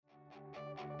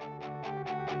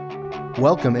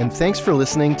Welcome and thanks for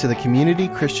listening to the Community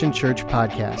Christian Church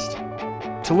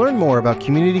podcast. To learn more about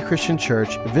Community Christian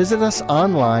Church, visit us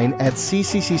online at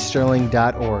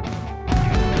cccsterling.org.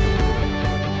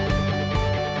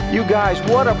 You guys,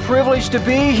 what a privilege to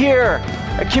be here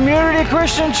at Community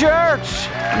Christian Church.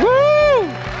 Woo!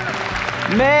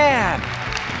 Man,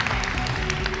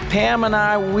 Pam and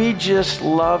I, we just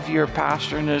love your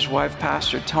pastor and his wife,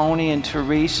 Pastor Tony and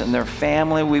Therese and their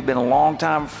family. We've been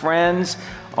longtime friends.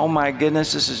 Oh my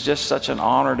goodness, this is just such an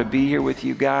honor to be here with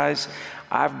you guys.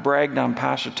 I've bragged on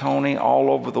Pastor Tony all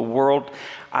over the world.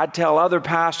 I tell other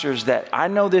pastors that I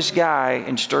know this guy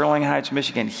in Sterling Heights,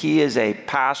 Michigan. He is a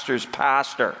pastor's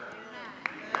pastor.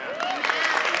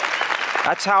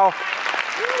 That's how...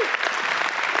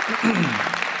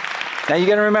 Now you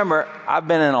got to remember, I've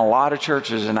been in a lot of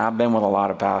churches and I've been with a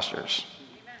lot of pastors.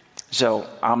 So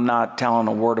I'm not telling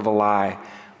a word of a lie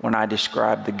when I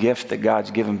describe the gift that God's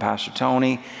given Pastor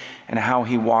Tony and how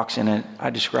he walks in it.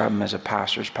 I describe him as a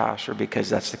pastor's pastor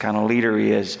because that's the kind of leader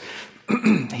he is.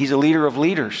 He's a leader of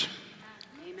leaders.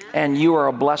 And you are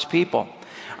a blessed people.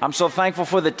 I'm so thankful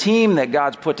for the team that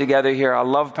God's put together here. I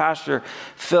love Pastor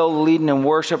Phil leading in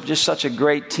worship, just such a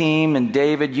great team. And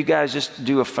David, you guys just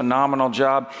do a phenomenal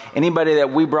job. Anybody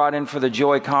that we brought in for the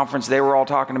Joy Conference, they were all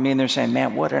talking to me and they're saying,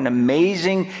 man, what an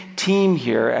amazing team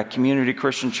here at Community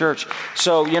Christian Church.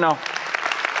 So, you know,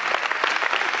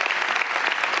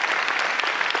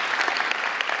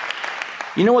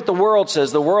 what the world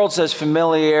says? The world says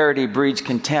familiarity breeds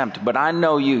contempt. But I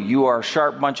know you. You are a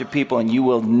sharp bunch of people, and you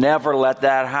will never let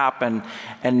that happen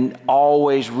and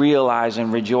always realize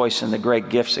and rejoice in the great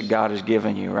gifts that God has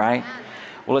given you, right?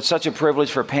 Well, it's such a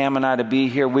privilege for Pam and I to be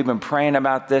here. We've been praying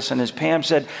about this, and as Pam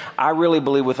said, I really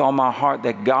believe with all my heart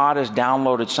that God has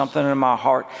downloaded something in my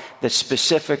heart that's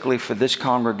specifically for this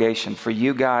congregation, for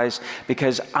you guys,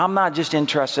 because I'm not just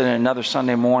interested in another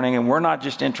Sunday morning, and we're not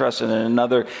just interested in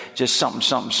another just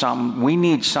something. We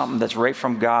need something that's right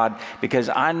from God, because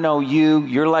I know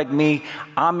you're like me.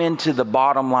 I'm into the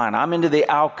bottom line. I'm into the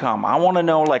outcome. I want to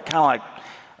know, kind of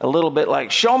a little bit like,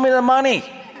 show me the money.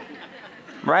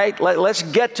 Right? Let's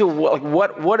get to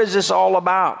what is this all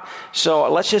about? So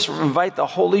let's just invite the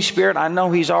Holy Spirit. I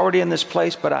know He's already in this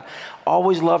place, but I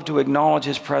always love to acknowledge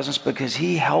His presence because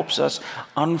He helps us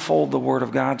unfold the Word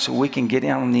of God so we can get in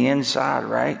on the inside,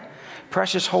 right?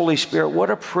 Precious Holy Spirit,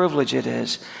 what a privilege it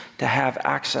is to have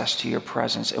access to Your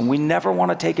presence. And we never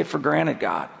want to take it for granted,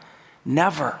 God.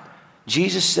 Never.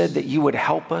 Jesus said that you would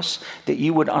help us, that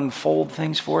you would unfold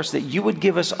things for us, that you would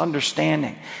give us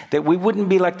understanding, that we wouldn't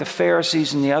be like the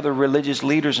Pharisees and the other religious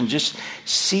leaders and just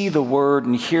see the word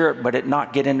and hear it, but it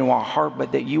not get into our heart,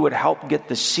 but that you would help get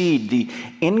the seed, the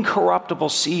incorruptible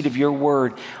seed of your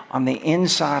word on the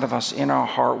inside of us in our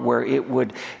heart where it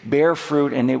would bear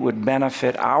fruit and it would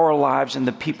benefit our lives and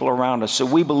the people around us. So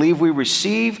we believe we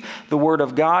receive the word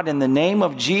of God in the name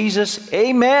of Jesus.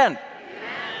 Amen.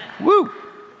 Woo!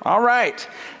 All right.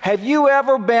 Have you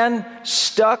ever been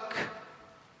stuck,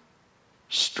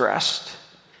 stressed,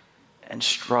 and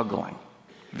struggling?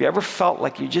 Have you ever felt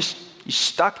like you're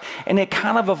stuck? And it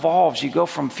kind of evolves. You go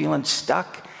from feeling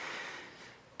stuck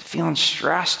to feeling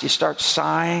stressed. You start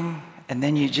sighing, and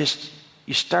then you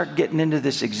start getting into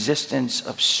this existence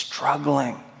of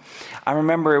struggling. I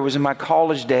remember it was in my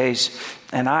college days,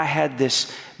 and I had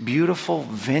this beautiful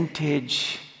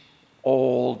vintage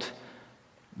old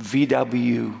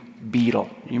VW Beetle.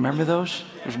 You remember those?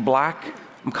 It was black.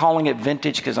 I'm calling it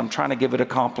vintage because I'm trying to give it a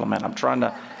compliment. I'm trying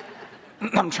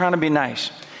to be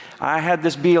nice. I had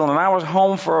this Beetle, and I was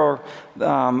home for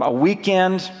a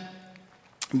weekend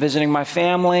visiting my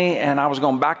family, and I was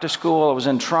going back to school. I was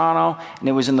in Toronto, and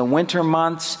it was in the winter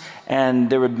months, and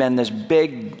there had been this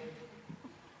big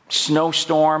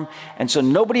snowstorm, and so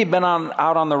nobody had been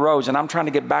out on the roads, and I'm trying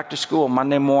to get back to school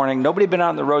Monday morning. Nobody had been out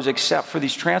on the roads except for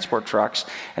these transport trucks,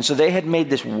 and so they had made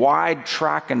this wide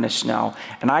track in the snow,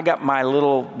 and I got my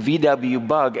little VW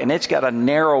Bug, and it's got a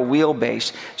narrow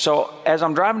wheelbase. So as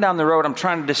I'm driving down the road, I'm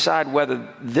trying to decide whether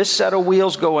this set of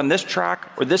wheels go in this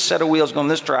track or this set of wheels go in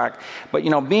this track. But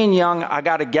being young, I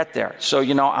got to get there. So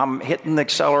I'm hitting the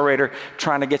accelerator,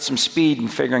 trying to get some speed and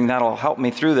figuring that'll help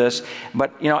me through this.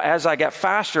 But as I got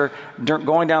faster,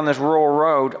 going down this rural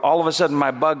road, all of a sudden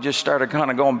my Bug just started kind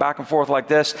of going back and forth like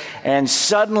this, and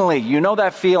suddenly,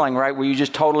 that feeling, right, where you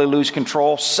just totally lose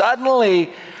control? Suddenly,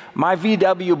 my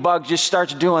VW Bug just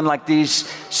starts doing like these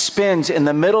spins in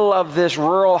the middle of this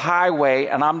rural highway,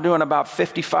 and I'm doing about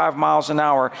 55 miles an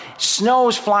hour.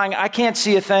 Snow's flying. I can't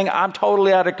see a thing. I'm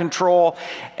totally out of control,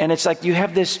 and it's like you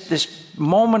have this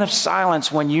moment of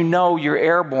silence when you're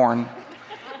airborne.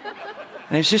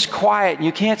 And it's just quiet, and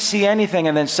you can't see anything,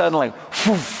 and then suddenly,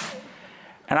 whoosh,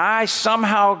 and I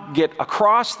somehow get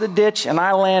across the ditch and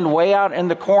I land way out in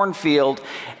the cornfield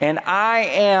and I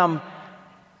am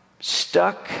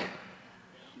stuck,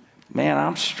 man,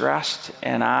 I'm stressed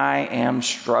and I am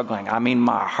struggling. I mean,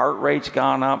 my heart rate's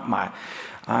gone up.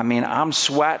 I'm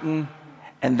sweating.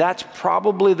 And that's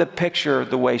probably the picture,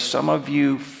 the way some of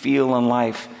you feel in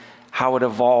life, how it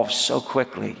evolves so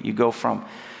quickly. You go from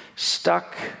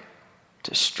stuck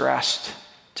to stressed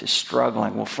to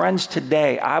struggling. Well, friends,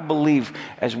 today, I believe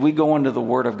as we go into the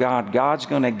Word of God, God's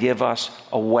going to give us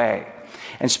a way.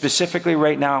 And specifically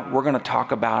right now, we're going to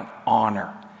talk about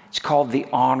honor. It's called the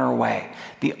honor way.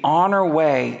 The honor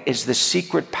way is the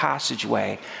secret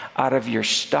passageway out of your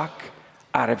stuck,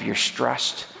 out of your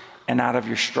stressed, and out of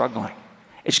your struggling.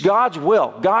 It's God's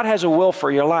will. God has a will for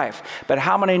your life. But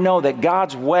how many know that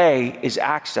God's way is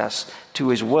access to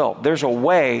His will? There's a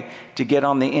way to get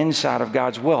on the inside of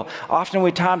God's will.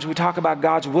 Oftentimes we talk about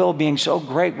God's will being so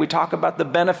great. We talk about the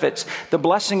benefits, the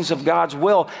blessings of God's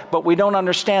will, but we don't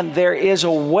understand there is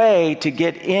a way to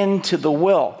get into the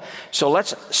will. So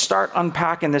let's start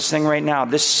unpacking this thing right now.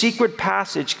 This secret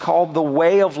passage called the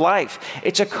way of life.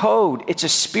 It's a code. It's a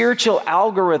spiritual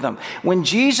algorithm. When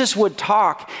Jesus would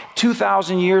talk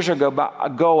 2,000 years ago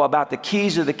about the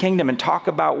keys of the kingdom and talk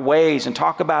about ways and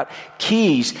talk about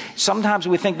keys, sometimes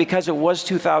we think because it was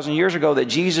 2,000 years ago that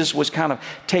Jesus was kind of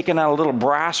taking out a little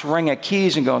brass ring of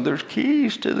keys and going, there's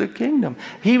keys to the kingdom.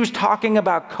 He was talking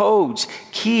about codes,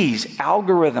 keys,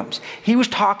 algorithms. He was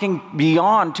talking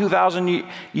beyond 2,000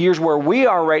 years where we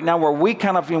are right now, where we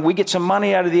kind of, we get some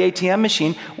money out of the ATM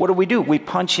machine. What do? We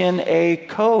punch in a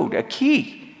code, a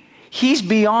key. He's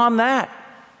beyond that.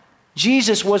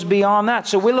 Jesus was beyond that.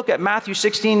 So we look at Matthew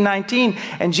 16:19,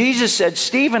 and Jesus said,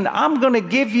 Stephen, I'm going to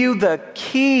give you the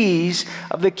keys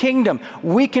of the kingdom.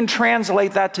 We can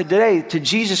translate that today to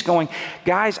Jesus going,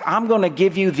 guys, I'm going to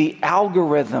give you the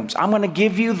algorithms. I'm going to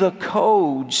give you the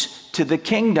codes to the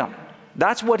kingdom.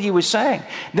 That's what he was saying.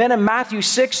 Then in Matthew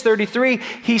 6:33,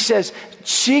 he says,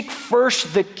 seek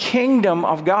first the kingdom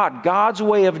of God, God's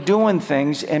way of doing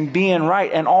things and being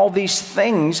right, and all these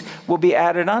things will be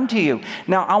added unto you.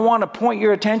 Now, I want to point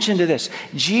your attention to this.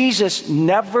 Jesus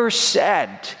never said,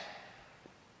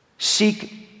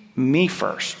 seek me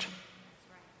first.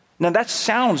 Now, that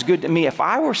sounds good to me. If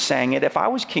I were saying it, if I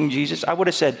was King Jesus, I would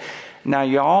have said, now,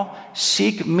 y'all,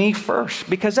 seek me first,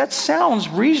 because that sounds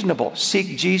reasonable.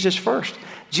 Seek Jesus first.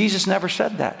 Jesus never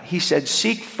said that. He said,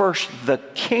 seek first the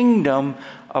kingdom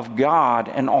of God,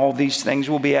 and all these things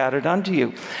will be added unto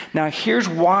you. Now, here's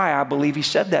why I believe he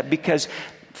said that, because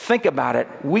think about it.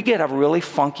 We get a really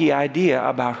funky idea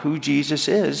about who Jesus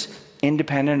is,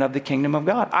 independent of the kingdom of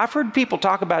God. I've heard people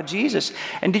talk about Jesus,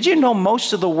 and did you know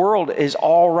most of the world is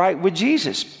all right with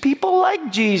Jesus? People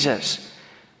like Jesus.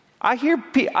 I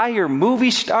hear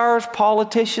movie stars,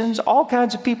 politicians, all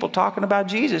kinds of people talking about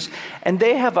Jesus, and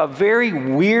they have a very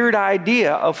weird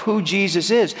idea of who Jesus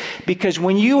is. Because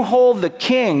when you hold the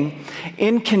king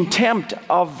in contempt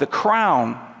of the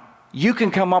crown, you can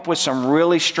come up with some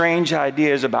really strange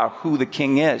ideas about who the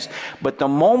king is. But the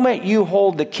moment you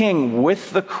hold the king with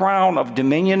the crown of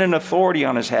dominion and authority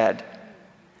on his head,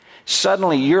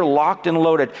 suddenly you're locked and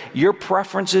loaded. Your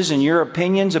preferences and your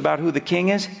opinions about who the king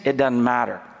is, it doesn't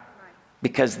matter.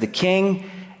 Because the king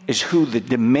is who the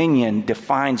dominion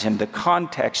defines him. The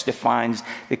context defines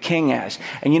the king as.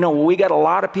 And we got a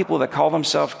lot of people that call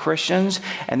themselves Christians,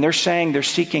 and they're saying they're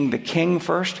seeking the king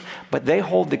first, but they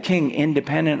hold the king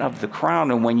independent of the crown.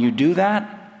 And when you do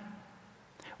that,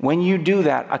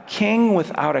 a king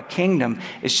without a kingdom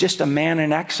is just a man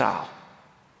in exile.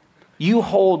 You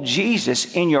hold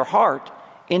Jesus in your heart,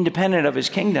 independent of his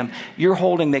kingdom. You're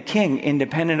holding the king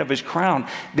independent of his crown.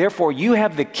 Therefore, you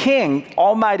have the king,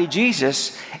 Almighty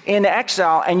Jesus, in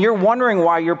exile, and you're wondering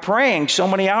why you're praying so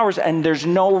many hours and there's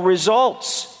no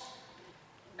results.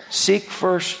 Seek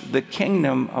first the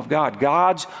kingdom of God.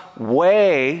 God's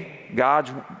way,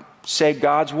 God's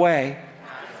way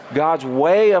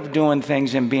of doing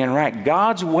things and being right.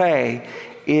 God's way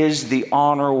is the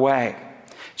honor way.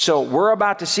 So we're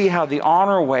about to see how the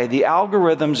honor way, the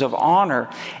algorithms of honor,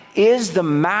 is the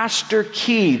master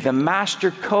key, the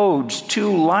master codes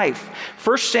to life.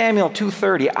 1 Samuel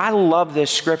 2:30, I love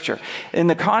this scripture. In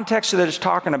the context that it's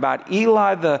talking about,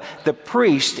 Eli the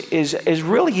priest is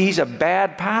really, he's a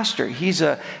bad pastor. He's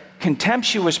a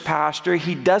contemptuous pastor.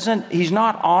 He's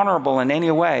not honorable in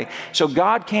any way. So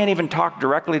God can't even talk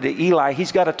directly to Eli.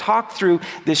 He's got to talk through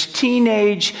this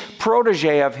teenage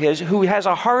protege of his who has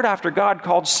a heart after God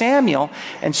called Samuel.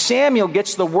 And Samuel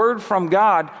gets the word from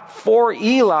God for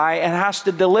Eli and has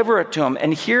to deliver it to him.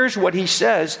 And here's what he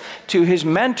says to his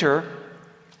mentor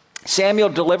Samuel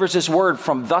delivers this word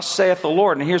from thus saith the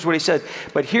Lord. And here's what he says.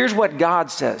 But here's what God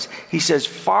says. He says,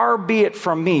 far be it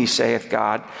from me, saith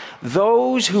God.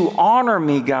 Those who honor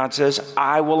me, God says,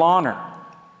 I will honor.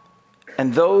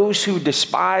 And those who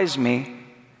despise me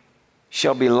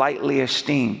shall be lightly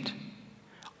esteemed.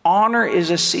 Honor is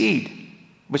a seed,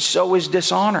 but so is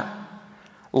dishonor.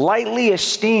 Lightly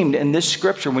esteemed in this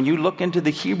scripture, when you look into the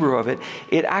Hebrew of it,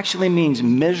 it actually means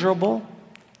miserable.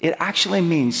 It actually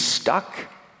means stuck,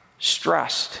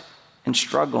 stressed, and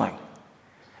struggling.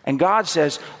 And God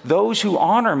says, those who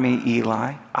honor me,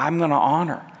 Eli, I'm going to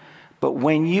honor. But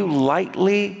when you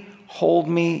lightly hold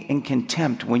me in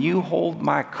contempt, when you hold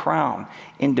my crown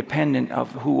independent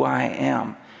of who I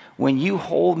am, when you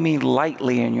hold me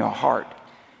lightly in your heart,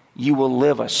 you will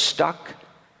live a stuck,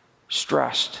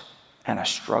 stressed, and a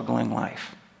struggling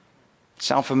life.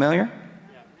 Sound familiar?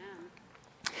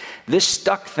 This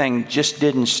stuck thing just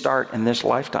didn't start in this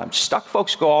lifetime. Stuck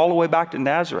folks go all the way back to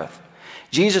Nazareth.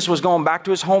 Jesus was going back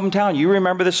to his hometown. You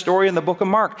remember the story in the book of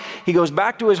Mark. He goes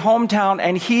back to his hometown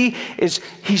and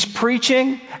he's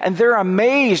preaching, and they're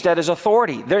amazed at his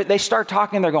authority. They start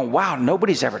talking, they're going, wow,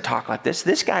 nobody's ever talked like this.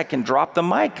 This guy can drop the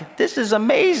mic. This is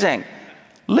amazing.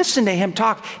 Listen to him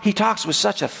talk. He talks with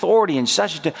such authority and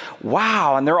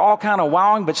wow. And they're all kind of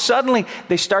wowing, but suddenly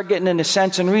they start getting into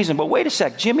sense and reason. But wait a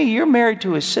sec, Jimmy, you're married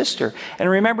to his sister. And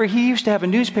remember, he used to have a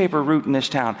newspaper route in this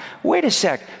town. Wait a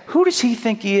sec, who does he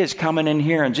think he is coming in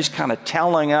here and just kind of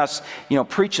telling us,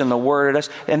 preaching the word at us?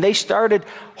 And they started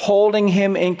holding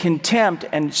him in contempt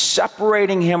and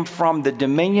separating him from the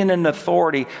dominion and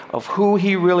authority of who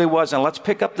he really was. And let's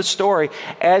pick up the story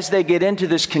as they get into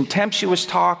this contemptuous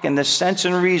talk and this sense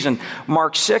and reason.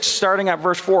 Mark 6, starting at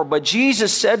verse 4. But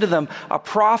Jesus said to them, a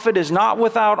prophet is not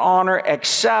without honor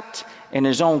except in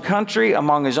his own country,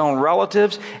 among his own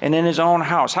relatives, and in his own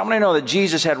house. How many know that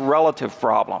Jesus had relative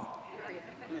problem?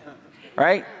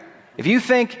 Right? If you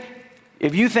think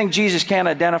Jesus can't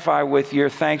identify with your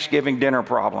Thanksgiving dinner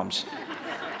problems,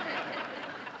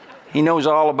 he knows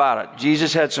all about it.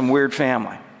 Jesus had some weird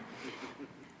family.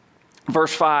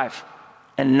 Verse 5,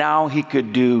 and now he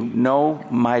could do no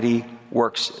mighty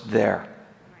works there.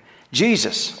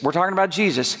 Jesus, we're talking about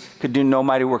Jesus, could do no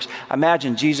mighty works.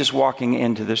 Imagine Jesus walking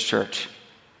into this church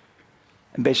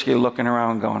and basically looking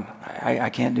around going, I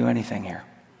can't do anything here.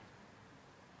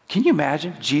 Can you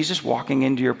imagine Jesus walking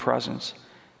into your presence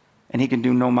and he can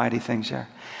do no mighty things there?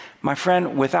 My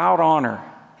friend, without honor,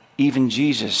 even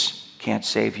Jesus can't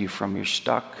save you from your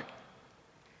stuck,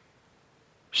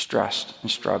 stressed,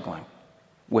 and struggling.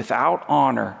 Without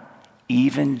honor,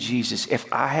 even Jesus,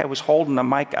 if I was holding the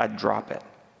mic, I'd drop it.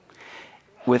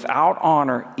 Without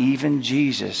honor, even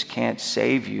Jesus can't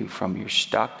save you from your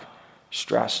stuck,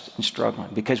 stressed, and struggling.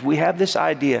 Because we have this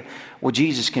idea, well,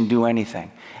 Jesus can do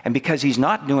anything. And because he's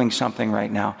not doing something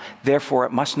right now, therefore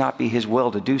it must not be his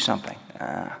will to do something.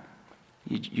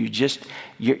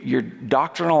 You're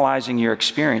doctrinalizing your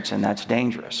experience, and that's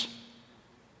dangerous.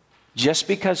 Just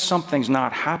because something's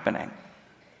not happening,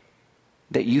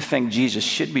 that you think Jesus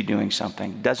should be doing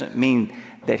something, doesn't mean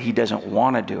that he doesn't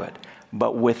want to do it.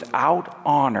 But without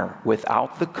honor,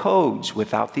 without the codes,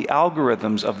 without the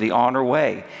algorithms of the honor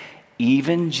way,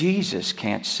 even Jesus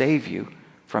can't save you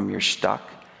from your stuck,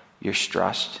 your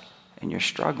stressed, and your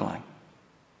struggling.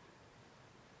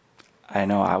 I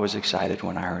know I was excited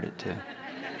when I heard it too.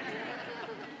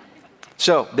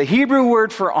 So the Hebrew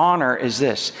word for honor is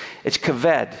this. It's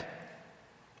kaved.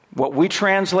 What we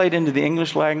translate into the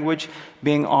English language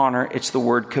being honor, it's the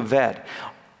word kaved.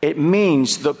 It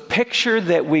means the picture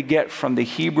that we get from the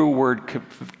Hebrew word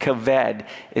kaved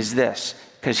is this,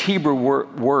 because Hebrew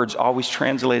words always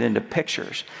translate into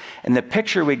pictures. And the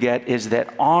picture we get is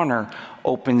that honor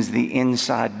opens the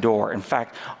inside door. In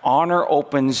fact, honor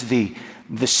opens the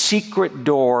secret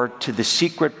door to the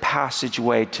secret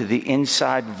passageway to the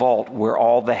inside vault where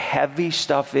all the heavy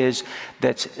stuff is.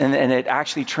 And it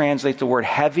actually translates the word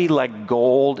heavy like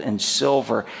gold and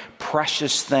silver,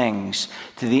 precious things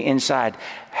to the inside.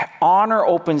 Honor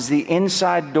opens the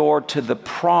inside door to the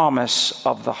promise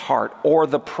of the heart, or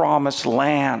the promised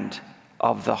land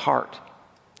of the heart.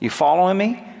 You following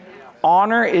me?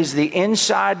 Honor is the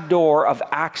inside door of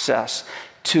access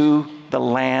to the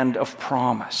land of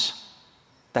promise.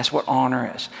 That's what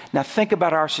honor is. Now think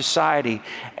about our society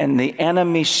and the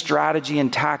enemy's strategy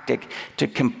and tactic to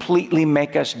completely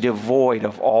make us devoid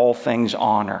of all things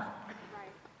honor.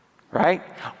 Right?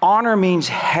 Honor means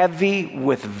heavy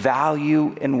with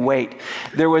value and weight.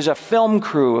 There was a film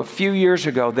crew a few years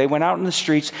ago. They went out in the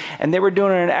streets and they were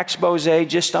doing an expose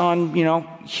just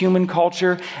on, human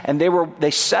culture, and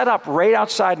they set up right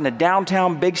outside in a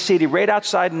downtown big city, right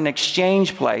outside an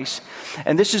exchange place.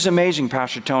 And this is amazing,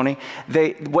 Pastor Tony.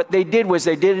 What they did was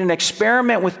they did an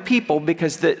experiment with people,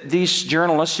 because these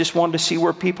journalists just wanted to see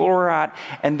where people were at,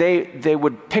 and they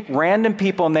would pick random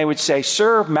people and they would say,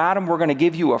 "Sir, madam, we're going to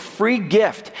give you a free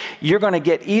gift. You're going to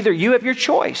get either, you have your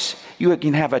choice. You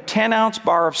can have a 10-ounce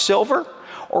bar of silver,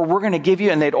 or we're going to give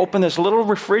you," and they'd open this little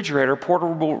refrigerator,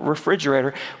 portable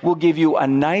refrigerator, "we'll give you a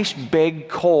nice big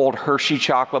cold Hershey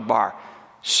chocolate bar.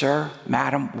 Sir,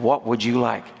 madam, what would you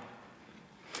like?"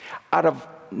 Out of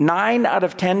 9 out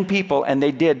of 10 people, and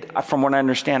they did, from what I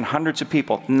understand, hundreds of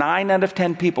people, 9 out of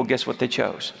 10 people, guess what they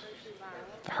chose?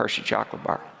 The Hershey chocolate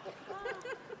bar.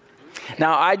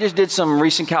 Now, I just did some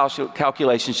recent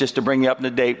calculations just to bring you up to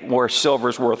date where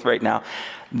silver's worth right now.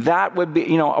 That would be, a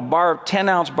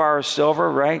 10-ounce bar of silver,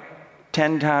 right?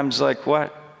 10 times like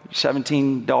what?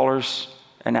 $17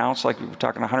 an ounce, like we're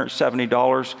talking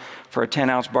 $170 for a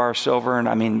 10-ounce bar of silver. And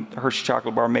I mean, Hershey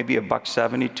chocolate bar, maybe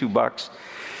 $1.70, $2.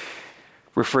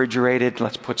 Refrigerated,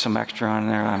 let's put some extra on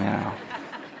there. I don't know.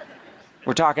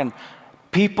 We're talking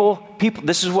people,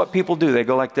 this is what people do. They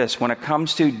go like this. When it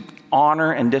comes to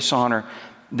honor and dishonor,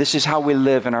 this is how we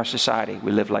live in our society.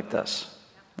 We live like this.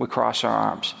 We cross our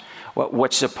arms.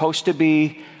 What's supposed to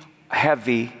be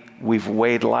heavy, we've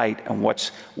weighed light, and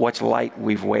what's light,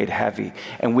 we've weighed heavy.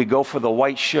 And we go for the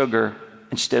white sugar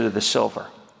instead of the silver.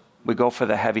 We go for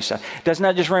the heavy stuff. Doesn't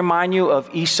that just remind you of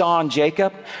Esau and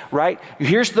Jacob, right?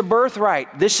 Here's the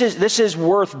birthright. This is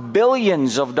worth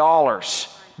billions of dollars.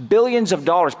 Billions of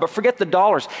dollars. But forget the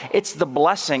dollars. It's the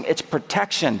blessing. It's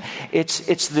protection.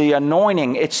 It's the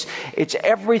anointing. It's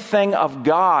everything of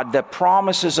God, the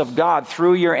promises of God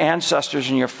through your ancestors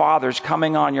and your fathers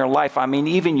coming on your life. I mean,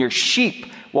 even your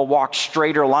sheep will walk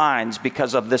straighter lines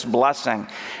because of this blessing.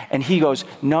 And he goes,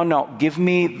 no, give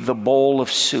me the bowl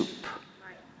of soup.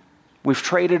 We've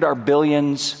traded our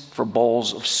billions for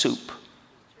bowls of soup.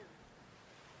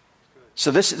 So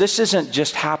this isn't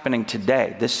just happening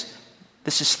today. This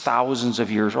is thousands of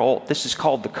years old. This is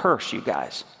called the curse, you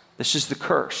guys. This is the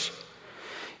curse.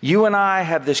 You and I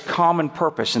have this common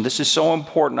purpose, and this is so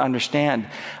important to understand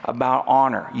about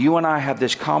honor. You and I have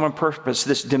this common purpose,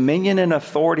 this dominion and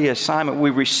authority assignment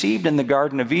we received in the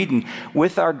Garden of Eden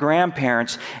with our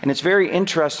grandparents, and it's very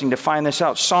interesting to find this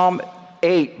out. Psalm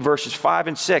 8, verses 5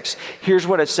 and 6. Here's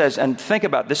what it says, and think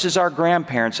about it. This is our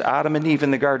grandparents, Adam and Eve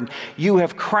in the garden. You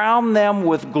have crowned them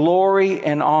with glory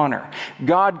and honor.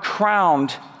 God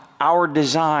crowned our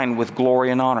design with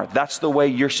glory and honor. That's the way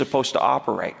you're supposed to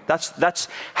operate. That's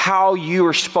how you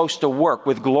are supposed to work,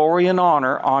 with glory and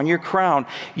honor on your crown.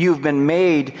 You've been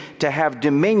made to have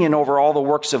dominion over all the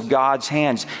works of God's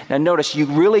hands. Now notice, you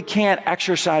really can't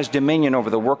exercise dominion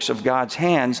over the works of God's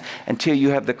hands until you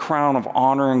have the crown of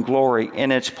honor and glory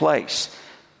in its place.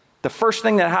 The first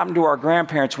thing that happened to our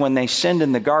grandparents when they sinned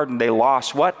in the garden, they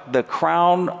lost what? The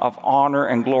crown of honor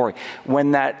and glory.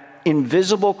 When that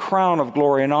invisible crown of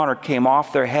glory and honor came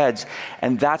off their heads,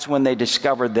 and that's when they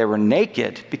discovered they were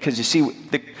naked, because you see,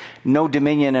 no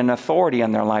dominion and authority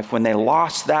in their life. When they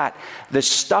lost that, the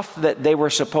stuff that they were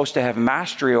supposed to have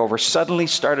mastery over suddenly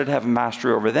started having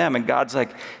mastery over them. And God's like,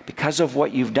 because of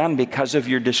what you've done, because of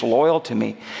your disloyal to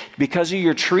me, because of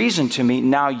your treason to me,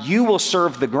 now you will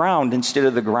serve the ground instead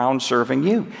of the ground serving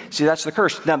you. See, that's the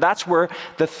curse. Now that's where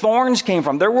the thorns came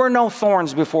from. There were no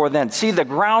thorns before then. See, the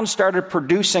ground started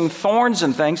producing thorns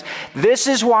and things. This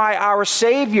is why our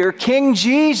Savior, King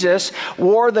Jesus,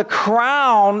 wore the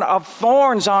crown of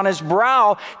thorns on his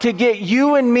brow, to get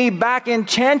you and me back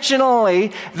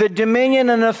intentionally the dominion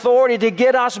and authority, to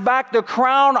get us back the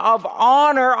crown of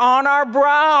honor on our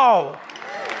brow.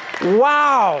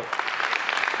 Wow.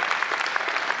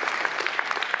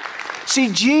 See,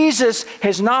 Jesus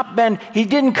he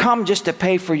didn't come just to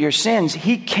pay for your sins.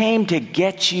 He came to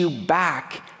get you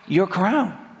back your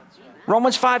crown.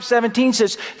 Romans 5:17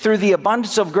 says, through the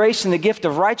abundance of grace and the gift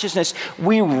of righteousness,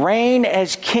 we reign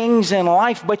as kings in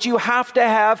life. But you have to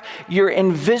have your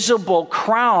invisible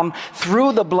crown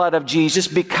through the blood of Jesus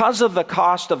because of the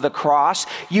cost of the cross.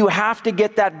 You have to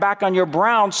get that back on your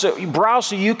brow so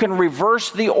you can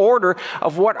reverse the order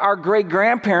of what our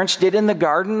great-grandparents did in the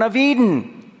Garden of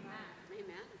Eden.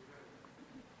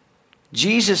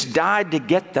 Jesus died to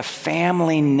get the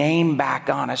family name back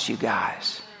on us, you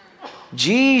guys.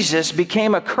 Jesus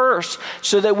became a curse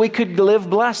so that we could live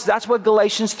blessed. That's what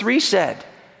Galatians 3 said.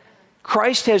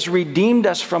 Christ has redeemed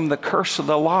us from the curse of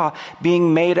the law,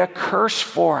 being made a curse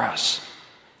for us.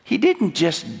 He didn't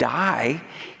just die.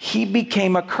 He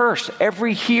became a curse.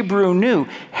 Every Hebrew knew,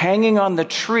 hanging on the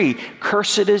tree,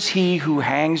 cursed is he who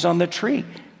hangs on the tree.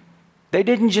 They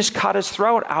didn't just cut his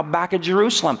throat out back of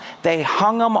Jerusalem. They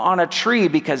hung him on a tree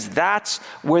because that's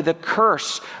where the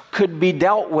curse could be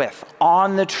dealt with,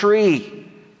 on the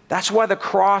tree. That's why the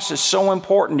cross is so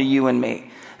important to you and me.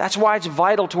 That's why it's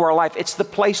vital to our life. It's the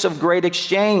place of great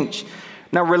exchange.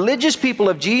 Now, religious people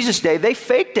of Jesus' day, they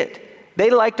faked it. They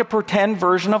liked a pretend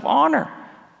version of honor.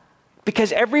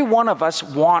 Because every one of us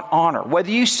want honor.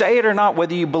 Whether you say it or not,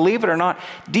 whether you believe it or not,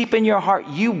 deep in your heart,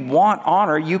 you want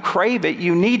honor. You crave it.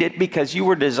 You need it because you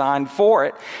were designed for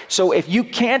it. So if you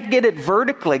can't get it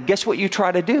vertically, guess what you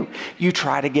try to do? You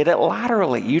try to get it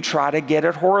laterally. You try to get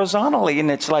it horizontally.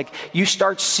 And it's like you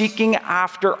start seeking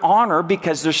after honor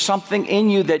because there's something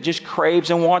in you that just craves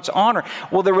and wants honor.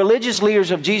 Well, the religious leaders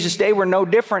of Jesus' day were no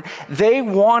different. They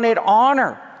wanted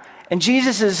honor. And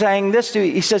Jesus is saying this to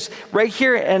you. He says right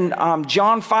here in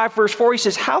John 5, verse 4, he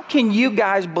says, how can you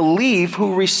guys believe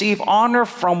who receive honor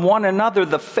from one another,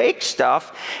 the fake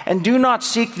stuff, and do not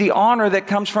seek the honor that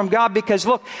comes from God? Because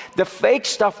look, the fake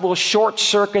stuff will short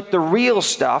circuit the real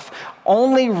stuff.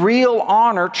 Only real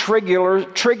honor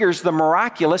triggers the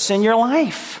miraculous in your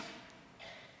life.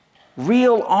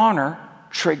 Real honor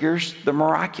triggers the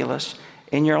miraculous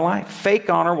in your life. Fake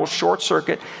honor will short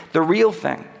circuit the real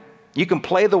thing. You can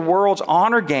play the world's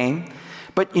honor game,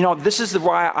 but this is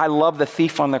why I love The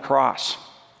Thief on the Cross.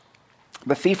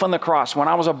 The Thief on the Cross. When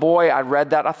I was a boy, I read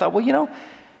that. I thought, well,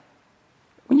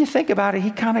 when you think about it, he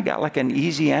kind of got like an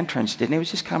easy entrance, didn't he? It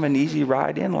was just kind of an easy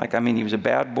ride in. He was a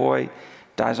bad boy,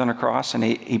 dies on a cross, and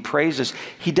he praises.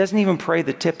 He doesn't even pray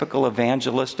the typical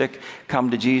evangelistic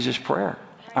come to Jesus prayer.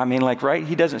 Right?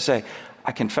 He doesn't say,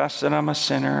 I confess that I'm a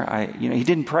sinner. He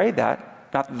didn't pray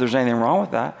that. Not that there's anything wrong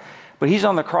with that. But he's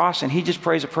on the cross and he just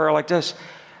prays a prayer like this.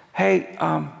 Hey,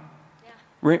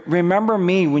 remember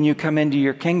me when you come into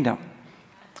your kingdom.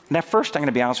 And at first, I'm going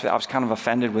to be honest with you, I was kind of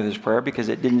offended with his prayer because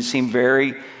it didn't seem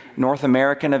very North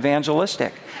American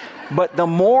evangelistic. But the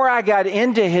more I got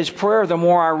into his prayer, the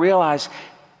more I realized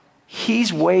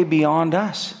he's way beyond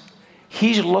us.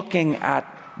 He's looking at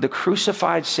the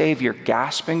crucified Savior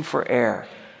gasping for air,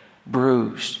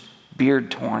 bruised,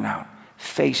 beard torn out,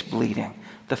 face bleeding.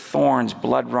 The thorns,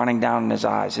 blood running down in his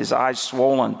eyes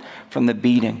swollen from the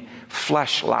beating,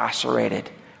 flesh lacerated,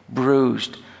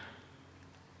 bruised,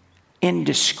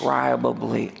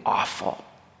 indescribably awful.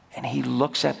 And he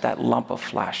looks at that lump of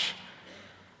flesh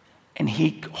and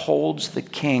he holds the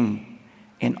king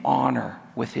in honor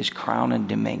with his crown and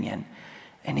dominion.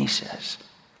 And he says,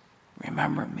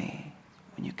 remember me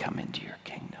when you come into your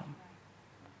kingdom.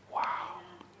 Wow.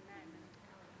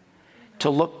 To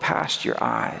look past your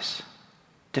eyes,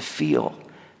 to feel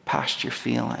past your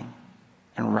feeling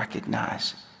and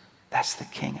recognize that's the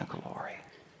King of glory.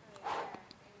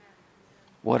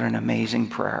 What an amazing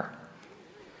prayer.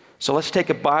 So let's take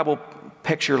a Bible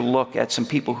picture look at some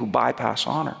people who bypass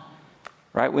honor,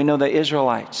 right? We know the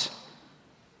Israelites.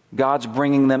 God's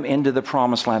bringing them into the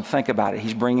promised land. Think about it.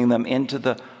 He's bringing them into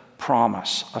the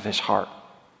promise of his heart.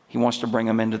 He wants to bring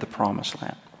them into the promised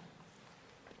land.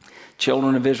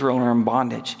 Children of Israel are in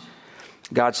bondage.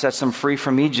 God sets them free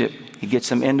from Egypt. He gets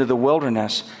them into the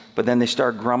wilderness, but then they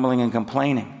start grumbling and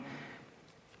complaining.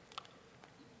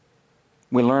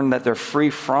 We learn that they're free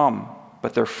from,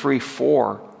 but they're free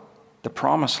for the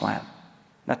promised land.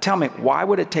 Now tell me, why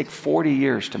would it take 40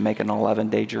 years to make an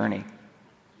 11-day journey?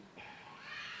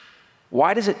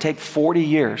 Why does it take 40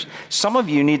 years? Some of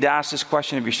you need to ask this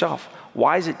question of yourself.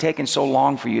 Why is it taking so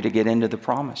long for you to get into the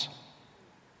promise?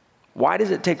 Why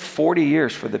does it take 40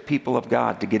 years for the people of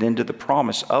God to get into the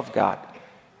promise of God?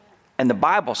 And the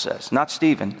Bible says, not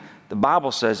Stephen, the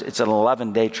Bible says it's an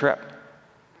 11-day trip.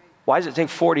 Why does it take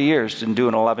 40 years to do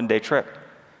an 11-day trip?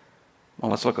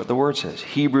 Well, let's look what the word says.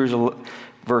 Hebrews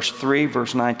chapter 3,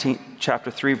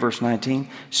 verse 19.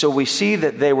 So we see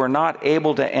that they were not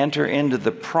able to enter into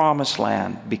the promised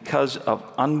land because of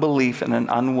unbelief and an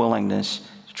unwillingness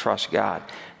to trust God.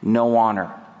 No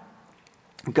honor.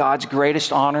 God's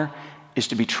greatest honor is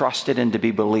to be trusted and to be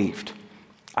believed.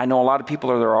 I know a lot of people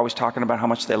are always talking about how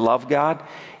much they love God.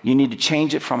 You need to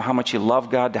change it from how much you love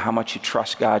God to how much you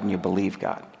trust God and you believe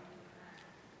God.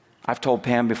 I've told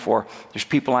Pam before, there's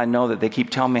people I know that they keep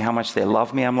telling me how much they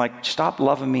love me. I'm like, stop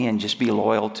loving me and just be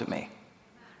loyal to me.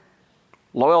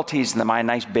 Loyalty is my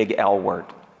nice big L word,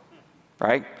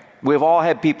 right? We've all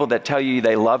had people that tell you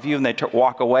they love you and they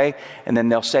walk away and then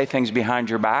they'll say things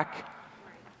behind your back.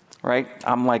 Right?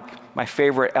 I'm like, my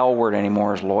favorite L word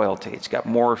anymore is loyalty. It's got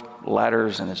more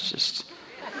letters and it's just...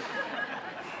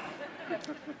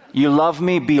 You love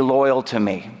me, be loyal to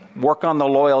me. Work on the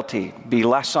loyalty. Be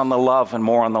less on the love and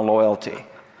more on the loyalty.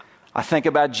 I think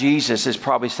about Jesus is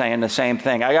probably saying the same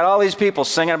thing. I got all these people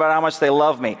singing about how much they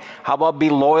love me. How about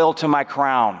be loyal to my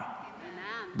crown?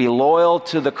 Be loyal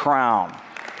to the crown.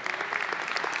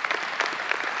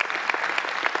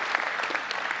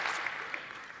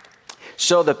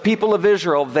 So the people of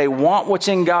Israel, they want what's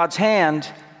in God's hand.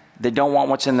 They don't want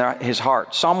what's in his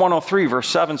heart. Psalm 103 verse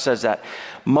 7 says that.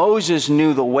 Moses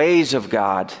knew the ways of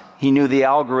God. He knew the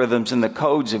algorithms and the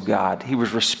codes of God. He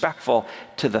was respectful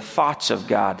to the thoughts of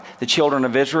God. The children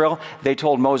of Israel, they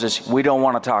told Moses, we don't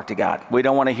want to talk to God. We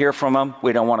don't want to hear from him.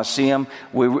 We don't want to see him.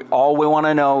 All we want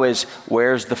to know is,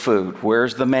 where's the food?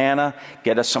 Where's the manna?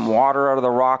 Get us some water out of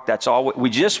the rock. That's all. We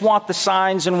just want the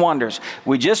signs and wonders.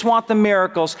 We just want the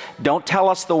miracles. Don't tell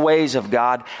us the ways of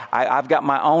God. I've got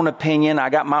my own opinion.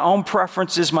 I got my own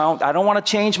preferences. I don't want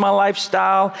to change my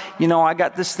lifestyle. I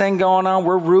got this thing going on.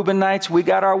 We're Reubenites. We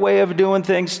got our way of doing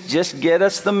things. Just get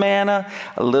us the manna,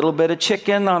 a little bit of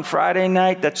chicken on Friday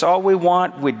night. That's all we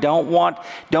want.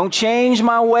 Don't change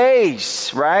my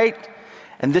ways, right?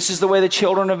 And this is the way the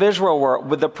children of Israel were.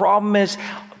 But the problem is,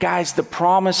 guys, the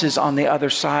promise is on the other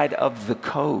side of the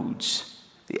codes,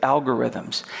 the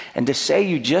algorithms. And to say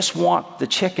you just want the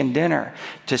chicken dinner,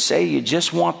 to say you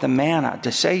just want the manna,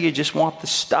 to say you just want the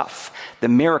stuff, the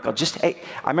miracle. I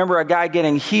remember a guy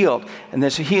getting healed, and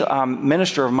this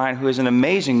minister of mine who is an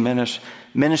amazing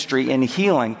ministry in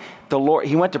healing. The Lord,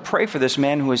 he went to pray for this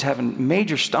man who was having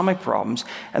major stomach problems,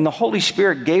 and the Holy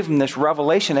Spirit gave him this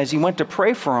revelation as he went to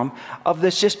pray for him of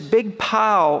this just big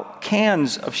pile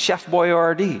cans of Chef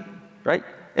Boyardee, right?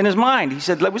 In his mind, he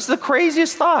said, that was the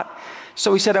craziest thought.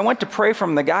 So he said, I went to pray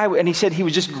from the guy, and he said he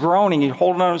was just groaning, he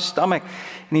holding on his stomach,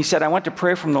 and he said, I went to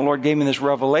pray from the Lord, gave me this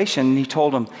revelation, and he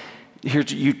told him, here,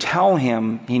 you tell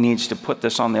him he needs to put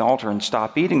this on the altar and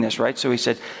stop eating this, right? So he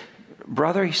said,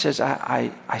 brother, he says,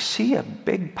 I see a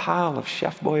big pile of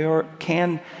Chef Boyardee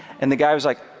can, and the guy was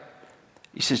like,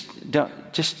 he says,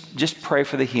 just pray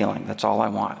for the healing. That's all I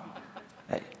want.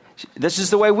 This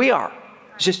is the way we are.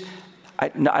 It's just, I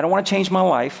don't want to change my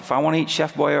life. If I want to eat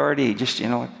Chef Boyardee,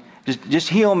 just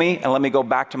heal me and let me go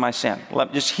back to my sin.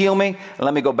 Just heal me and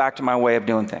let me go back to my way of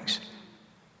doing things.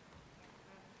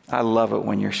 I love it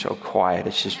when you're so quiet.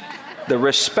 It's just, the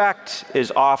respect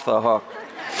is off the hook.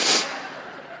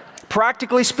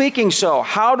 Practically speaking, so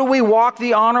how do we walk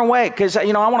the honor way? Because, I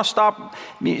want to stop.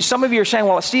 Some of you are saying,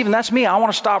 well, Stephen, that's me. I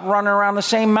want to stop running around the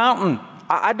same mountain.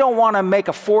 I don't want to make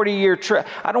a 40-year trip.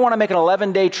 I don't want to make an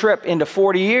 11-day trip into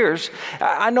 40 years.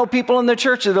 I know people in the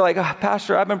church that are like, oh,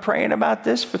 Pastor, I've been praying about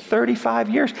this for 35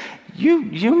 years.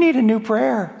 You need a new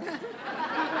prayer.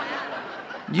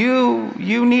 You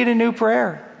need a new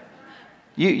prayer.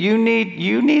 You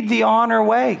need the honor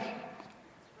way.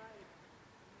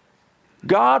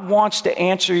 God wants to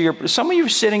answer your. Some of you are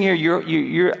sitting here.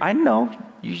 You're. I know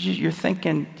you're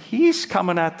thinking he's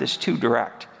coming at this too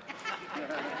direct.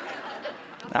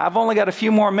 I've only got a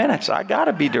few more minutes. I got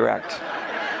to be direct.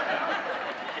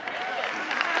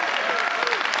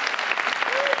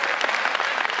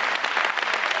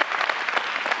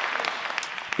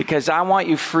 Because I want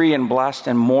you free and blessed,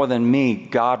 and more than me,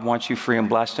 God wants you free and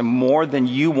blessed, and more than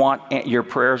you want your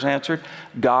prayers answered,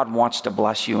 God wants to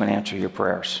bless you and answer your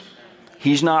prayers.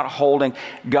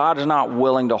 God is not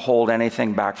willing to hold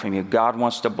anything back from you. God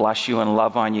wants to bless you and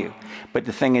love on you. But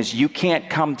the thing is, you can't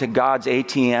come to God's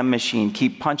ATM machine,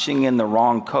 keep punching in the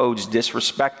wrong codes,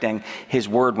 disrespecting his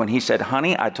word when he said,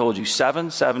 honey, I told you 7,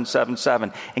 7, 7,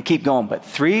 7, and keep going. But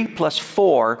 3 plus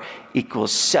 4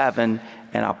 equals 7,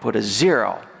 and I'll put a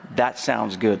 0. That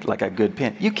sounds good, like a good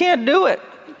pin. You can't do it.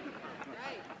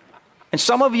 And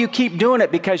some of you keep doing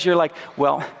it because you're like,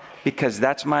 well, because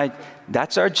that's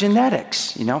our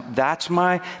genetics, those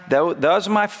are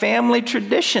my family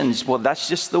traditions. Well, that's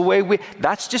just the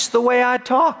way I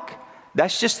talk.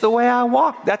 That's just the way I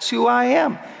walk. That's who I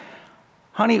am.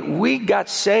 Honey, we got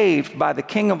saved by the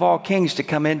King of all kings to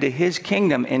come into his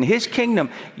kingdom. In his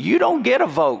kingdom, you don't get a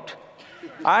vote.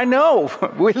 I know,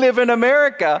 we live in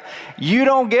America. You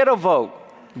don't get a vote.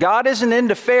 God isn't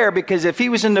into fair, because if he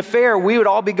was into fair, we would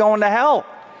all be going to hell.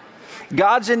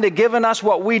 God's into giving us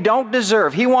what we don't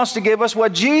deserve. He wants to give us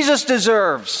what Jesus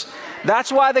deserves.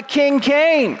 That's why the King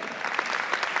came.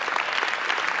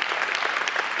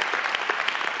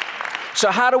 So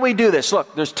how do we do this?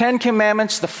 Look, there's 10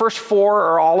 commandments. The first 4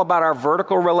 are all about our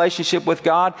vertical relationship with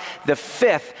God. The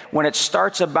 5th, when it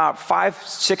starts about 5,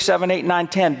 6, 7, 8, 9,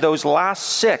 10, those last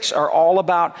 6 are all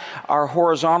about our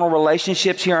horizontal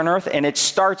relationships here on earth. And it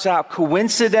starts out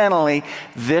coincidentally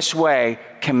this way.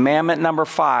 Commandment number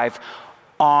 5,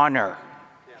 honor.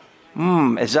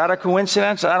 Is that a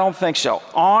coincidence? I don't think so.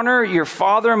 Honor your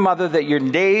father and mother, that your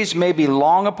days may be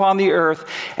long upon the earth,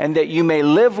 and that you may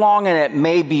live long and it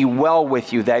may be well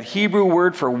with you. That Hebrew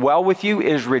word for well with you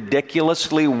is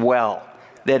ridiculously well.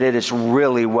 that it is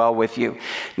really well with you.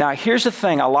 Now, here's the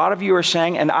thing. A lot of you are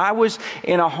saying, and I was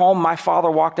in a home, my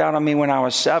father walked out on me when I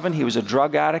was 7. He was a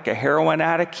drug addict, a heroin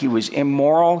addict. He was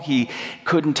immoral. He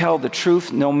couldn't tell the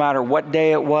truth no matter what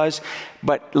day it was.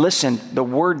 But listen, the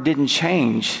word didn't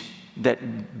change.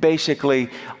 That basically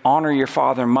honor your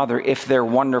father and mother if they're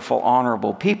wonderful,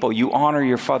 honorable people. You honor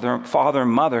your father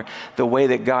and mother the way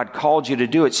that God called you to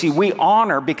do it. See, we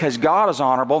honor because God is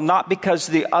honorable, not because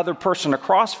the other person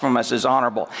across from us is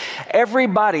honorable.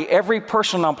 Everybody, every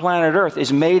person on planet Earth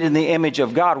is made in the image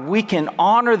of God. We can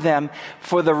honor them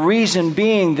for the reason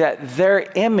being that their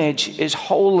image is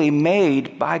wholly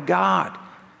made by God.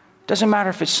 Doesn't matter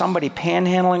if it's somebody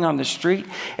panhandling on the street.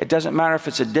 It doesn't matter if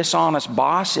it's a dishonest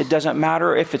boss. It doesn't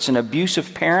matter if it's an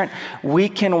abusive parent. We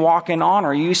can walk in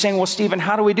honor. You're saying, well, Stephen,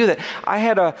 how do we do that? I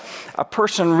had a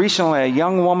person recently, a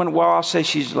young woman, well, I'll say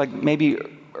she's like maybe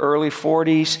early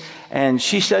 40s. And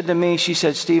she said to me, she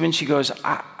said, Stephen, she goes,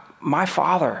 my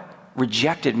father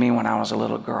rejected me when I was a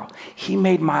little girl. He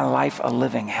made my life a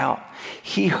living hell.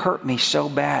 He hurt me so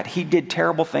bad. He did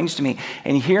terrible things to me.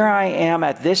 And here I am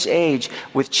at this age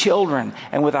with children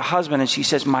and with a husband. And she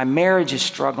says, my marriage is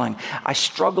struggling. I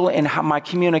struggle in my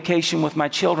communication with my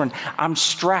children. I'm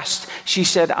stressed. She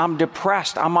said, I'm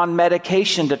depressed. I'm on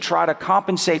medication to try to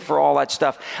compensate for all that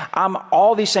stuff. I'm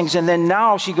all these things. And then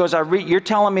now she goes, you're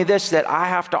telling me this, that I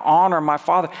have to honor my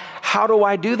father. How do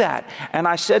I do that? And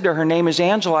I said to her, name is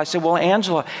Angela. I said, well,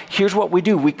 Angela, here's what we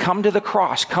do. We come to the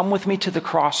cross. Come with me to the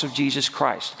cross of Jesus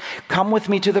Christ. Come with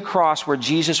me to the cross where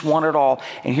Jesus won it all.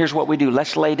 And here's what we do.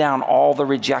 Let's lay down all the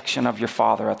rejection of your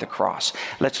father at the cross.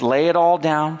 Let's lay it all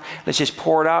down. Let's just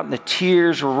pour it out. And the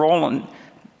tears are rolling.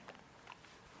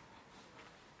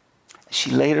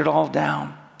 She laid it all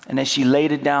down. And as she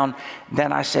laid it down,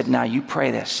 then I said, now you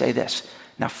pray this. Say this.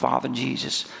 Now, Father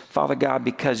Jesus, Father God,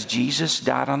 because Jesus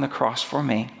died on the cross for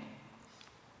me,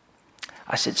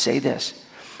 I said, say this.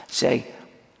 Say,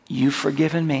 you've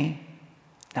forgiven me.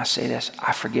 Now say this,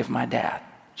 I forgive my dad.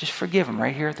 Just forgive him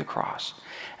right here at the cross.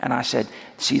 And I said,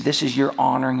 see, this is you're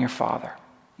honoring your father.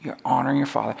 You're honoring your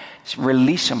father.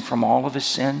 Release him from all of his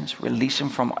sins. Release him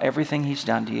from everything he's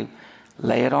done to you.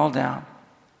 Lay it all down.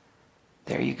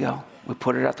 There you go. We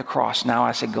put it at the cross. Now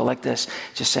I said, go like this.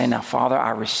 Just say, now, Father, I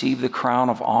receive the crown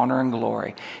of honor and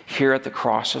glory here at the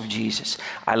cross of Jesus.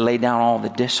 I lay down all the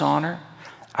dishonor.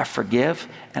 I forgive,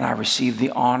 and I receive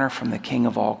the honor from the King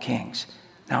of all kings.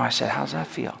 Now I said, how's that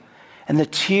feel? And the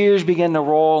tears began to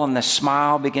roll and the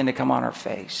smile began to come on her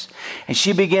face. And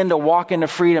she began to walk into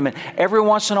freedom. And every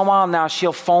once in a while now,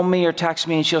 she'll phone me or text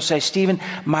me and she'll say, Stephen,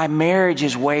 my marriage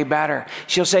is way better.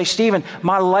 She'll say, Stephen,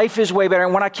 my life is way better.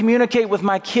 And when I communicate with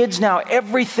my kids now,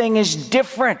 everything is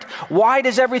different. Why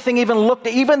does everything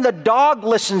even the dog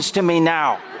listens to me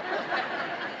now?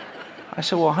 I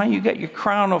said, well, honey, you got your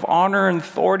crown of honor and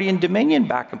authority and dominion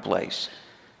back in place.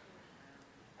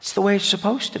 It's the way it's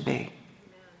supposed to be.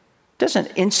 It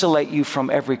doesn't insulate you from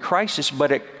every crisis,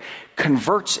 but it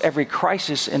converts every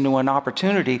crisis into an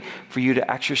opportunity for you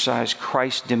to exercise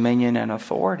Christ's dominion and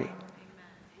authority.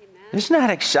 Amen. Isn't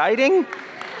that exciting?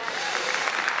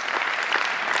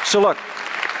 So look,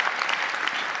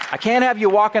 I can't have you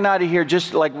walking out of here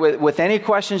just like with any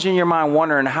questions in your mind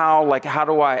wondering how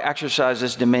do I exercise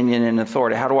this dominion and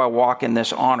authority? How do I walk in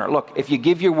this honor? Look, if you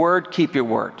give your word, keep your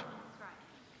word.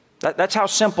 That's how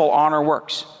simple honor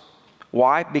works.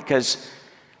 Why? Because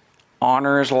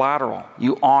honor is lateral.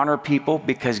 You honor people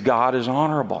because God is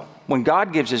honorable. When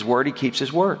God gives his word, he keeps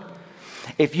his word.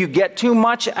 If you get too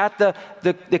much at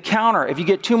the counter, if you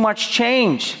get too much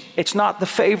change, it's not the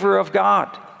favor of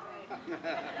God.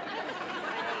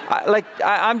 I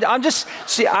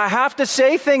have to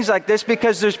say things like this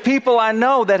because there's people I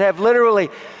know that have literally,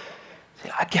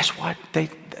 guess what?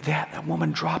 That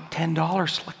woman dropped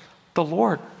 $10. Like, the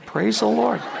Lord, praise the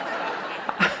Lord.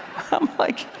 I'm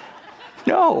like,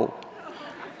 no.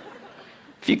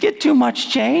 If you get too much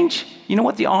change, you know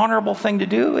what the honorable thing to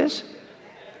do is?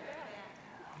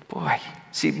 Boy,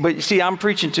 see, I'm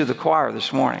preaching to the choir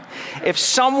this morning. If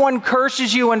someone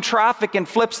curses you in traffic and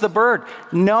flips the bird,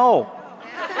 no.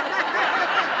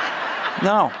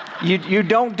 No, you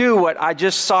don't do what I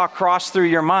just saw cross through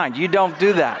your mind. You don't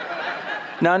do that.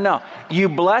 No. You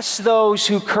bless those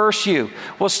who curse you.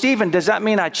 Well, Stephen, does that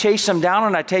mean I chase them down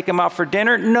and I take them out for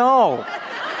dinner? No.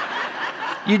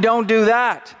 You don't do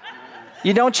that.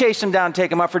 You don't chase them down and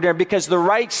take them out for dinner because the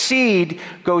right seed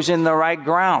goes in the right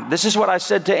ground. This is what I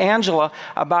said to Angela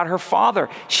about her father.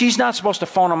 She's not supposed to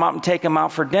phone him up and take him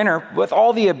out for dinner with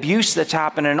all the abuse that's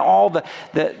happened and all the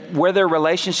where their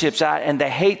relationship's at and the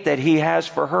hate that he has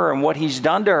for her and what he's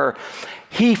done to her.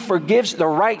 He forgives. The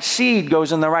right seed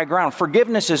goes in the right ground.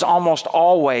 Forgiveness is almost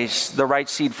always the right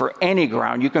seed for any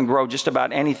ground. You can grow just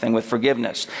about anything with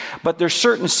forgiveness. But there's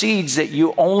certain seeds that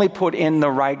you only put in the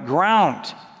right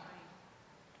ground.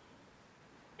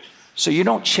 So you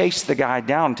don't chase the guy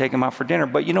down and take him out for dinner.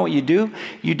 But you know what you do?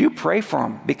 You do pray for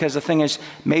him. Because the thing is,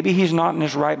 maybe he's not in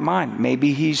his right mind.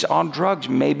 Maybe he's on drugs.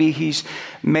 Maybe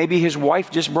his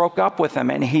wife just broke up with him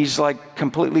and he's like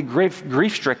completely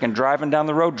grief-stricken, driving down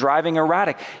the road, driving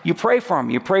erratic. You pray for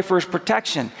him. You pray for his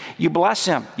protection. You bless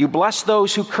him. You bless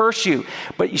those who curse you.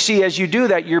 But you see, as you do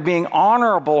that, you're being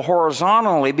honorable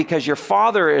horizontally because your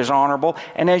Father is honorable.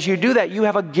 And as you do that, you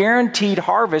have a guaranteed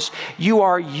harvest. You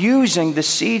are using the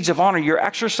seeds of honor. You're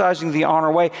exercising the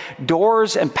honor way.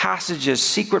 Doors and passages,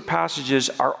 secret passages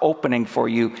are opening for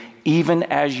you even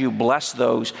as you bless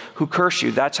those who curse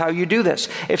you. That's how you do this.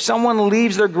 If someone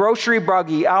leaves their grocery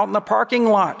buggy out in the parking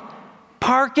lot,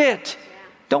 park it.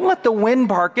 Don't let the wind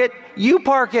park it. You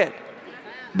park it.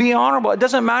 Be honorable. It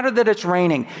doesn't matter that it's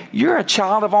raining. You're a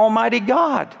child of Almighty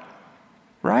God,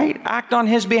 right? Act on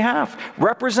His behalf.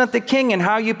 Represent the King in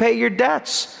how you pay your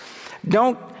debts.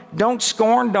 Don't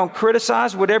scorn, don't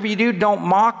criticize. Whatever you do, don't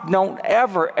mock. Don't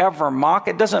ever mock.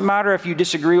 It doesn't matter if you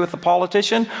disagree with a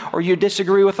politician or you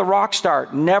disagree with a rock star.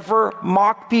 Never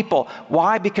mock people.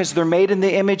 Why? Because they're made in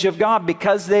the image of God.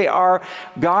 Because they are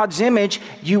God's image,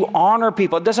 you honor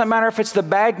people. It doesn't matter if it's the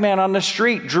bagman on the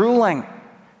street drooling.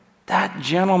 That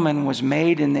gentleman was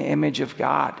made in the image of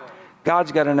God.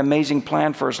 God's got an amazing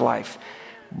plan for his life.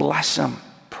 Bless him.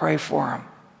 Pray for him.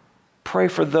 Pray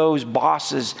for those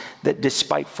bosses that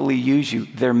despitefully use you.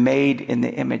 They're made in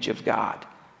the image of God.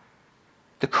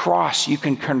 The cross, you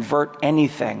can convert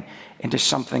anything into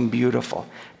something beautiful.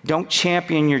 Don't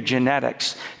champion your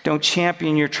genetics. Don't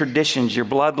champion your traditions, your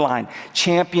bloodline.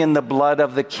 Champion the blood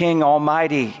of the King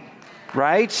Almighty,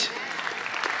 right?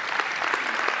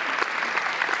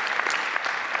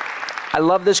 I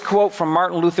love this quote from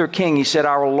Martin Luther King. He said,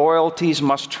 "Our loyalties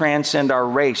must transcend our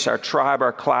race, our tribe,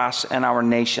 our class, and our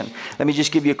nation." Let me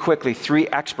just give you quickly 3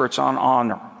 experts on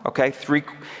honor, okay? 3,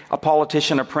 a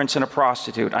politician, a prince, and a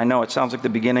prostitute. I know it sounds like the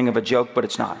beginning of a joke, but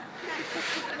it's not.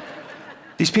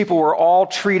 These people were all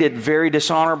treated very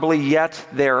dishonorably, yet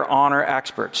they're honor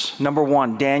experts. Number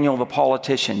 1, Daniel the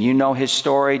politician. You know his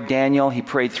story. Daniel, he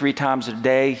prayed 3 times a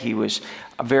day. He was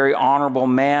a very honorable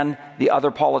man. The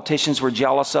other politicians were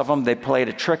jealous of him. They played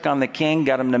a trick on the king,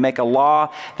 got him to make a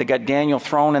law that got Daniel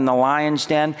thrown in the lion's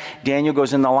den. Daniel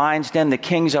goes in the lion's den. The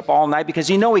king's up all night because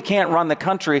he can't run the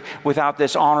country without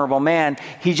this honorable man.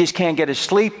 He just can't get his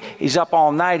sleep. He's up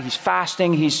all night. He's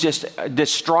fasting. He's just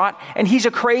distraught. And he's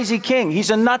a crazy king.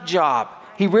 He's a nut job.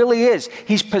 He really is.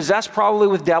 He's possessed probably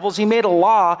with devils. He made a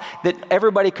law that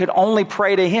everybody could only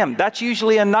pray to him. That's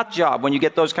usually a nut job when you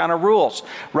get those kind of rules,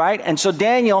 right? And so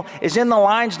Daniel is in the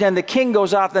lion's den. The king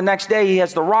goes out the next day. He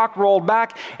has the rock rolled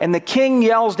back, and the king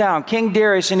yells down, King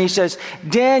Darius, and he says,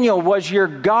 "Daniel, was your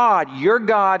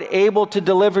God able to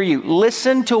deliver you?"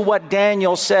 Listen to what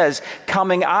Daniel says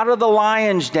coming out of the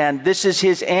lion's den. This is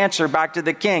his answer back to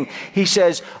the king. He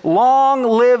says, "Long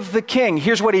live the king."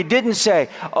 Here's what he didn't say.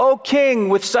 "Oh, king,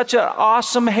 with such an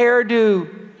awesome hairdo,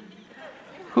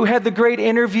 who had the great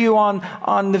interview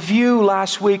on The View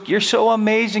last week. You're so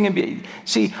amazing."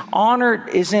 See, honor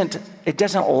it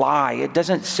doesn't lie. It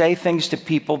doesn't say things to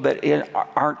people that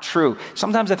aren't true.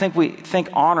 Sometimes I think we think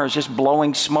honor is just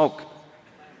blowing smoke.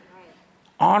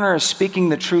 Honor is speaking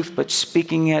the truth, but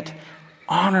speaking it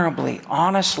honorably,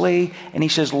 honestly. And he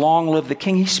says, "Long live the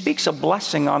king." He speaks a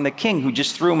blessing on the king who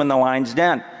just threw him in the lion's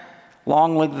den.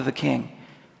 Long live the king.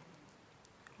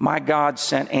 My God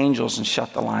sent angels and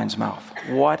shut the lion's mouth.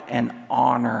 What an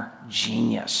honor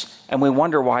genius. And we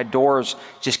wonder why doors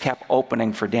just kept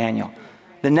opening for Daniel.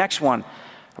 The next one,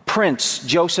 a prince,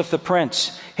 Joseph the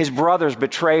prince. His brothers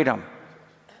betrayed him,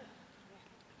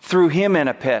 threw him in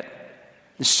a pit,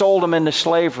 and sold him into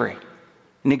slavery.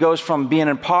 And he goes from being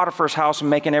in Potiphar's house and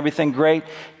making everything great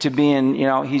to being,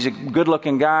 he's a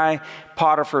good-looking guy.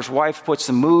 Potiphar's wife puts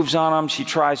the moves on him. She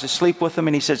tries to sleep with him,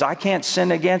 and he says, "I can't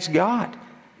sin against God."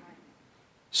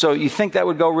 So you think that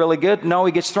would go really good? No,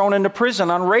 he gets thrown into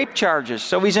prison on rape charges.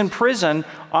 So he's in prison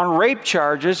on rape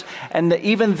charges, and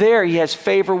even there he has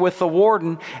favor with the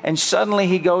warden, and suddenly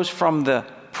he goes from the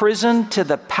prison to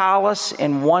the palace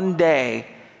in one day.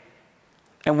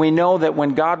 And we know that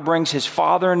when God brings his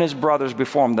father and his brothers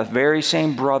before him, the very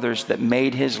same brothers that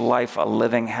made his life a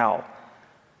living hell,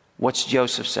 what's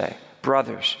Joseph say?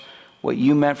 "Brothers, what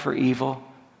you meant for evil,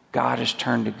 God has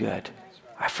turned to good.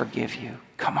 I forgive you.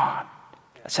 Come on.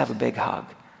 Let's have a big hug."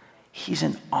 He's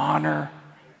an honor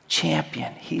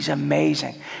champion. He's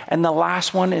amazing. And the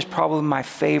last one is probably my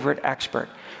favorite expert.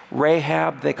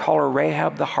 Rahab, they call her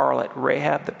Rahab the harlot,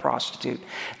 Rahab the prostitute.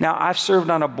 Now, I've served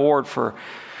on a board for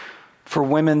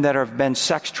women that have been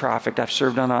sex trafficked. I've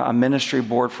served on a ministry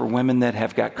board for women that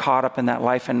have got caught up in that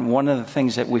life. And one of the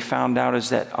things that we found out is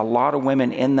that a lot of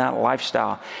women in that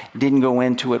lifestyle didn't go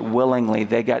into it willingly.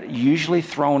 They got usually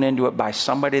thrown into it by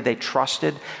somebody they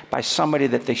trusted, by somebody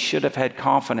that they should have had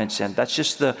confidence in. That's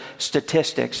just the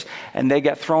statistics. And they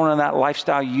got thrown in that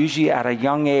lifestyle usually at a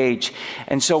young age.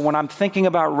 And so when I'm thinking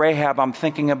about Rahab, I'm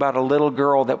thinking about a little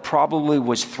girl that probably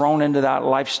was thrown into that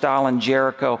lifestyle in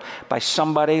Jericho by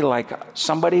somebody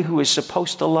who is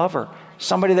supposed to love her,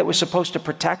 somebody that was supposed to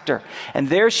protect her. And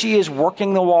there she is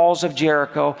working the walls of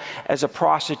Jericho as a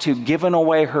prostitute, giving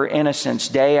away her innocence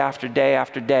day after day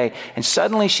after day. And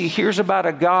suddenly she hears about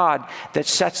a God that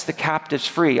sets the captives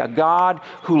free, a God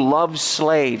who loves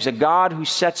slaves, a God who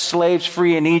sets slaves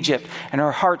free in Egypt. And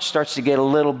her heart starts to get a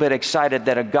little bit excited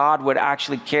that a God would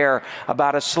actually care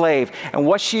about a slave. And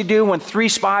what's she do when 3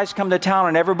 spies come to town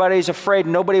and everybody's afraid,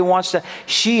 nobody wants to?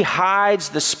 She hides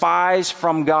the spies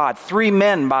from God. 3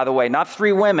 men, by the way, not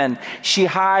 3 women. She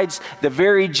hides the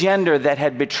very gender that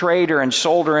had betrayed her and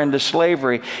sold her into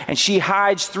slavery. And she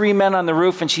hides 3 men on the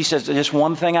roof, and she says, just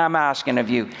one thing I'm asking of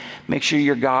you. Make sure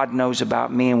your God knows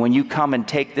about me. And when you come and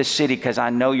take this city, because I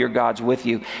know your God's with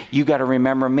you, you got to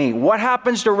remember me. What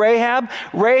happens to Rahab?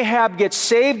 Rahab gets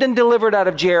saved and delivered out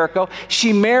of Jericho.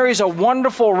 She marries a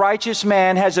wonderful, righteous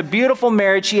man, has a beautiful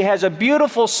marriage. She has a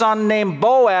beautiful son named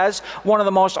Boaz, one of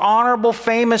the most honorable,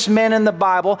 famous men in the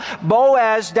Bible.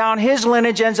 Boaz, down his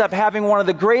lineage, ends up having one of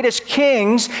the greatest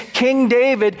kings, King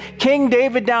David. King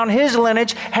David, down his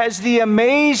lineage, has the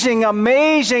amazing,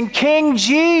 amazing King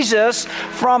Jesus.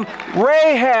 From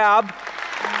Rahab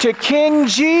to King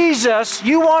Jesus.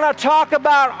 You want to talk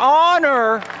about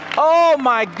honor? Oh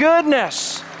my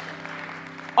goodness.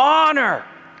 Honor.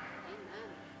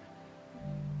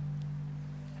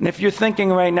 And if you're thinking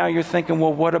right now, you're thinking,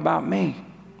 well, what about me?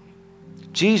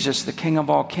 Jesus, the King of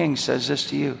all kings, says this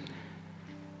to you.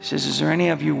 He says, is there any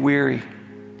of you weary,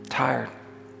 tired?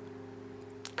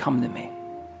 Come to me,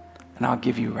 and I'll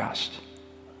give you rest.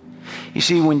 You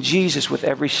see, when Jesus, with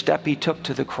every step he took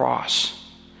to the cross,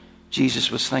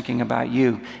 Jesus was thinking about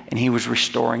you, and he was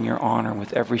restoring your honor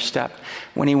with every step.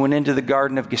 When he went into the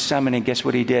Garden of Gethsemane, guess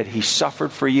what he did? He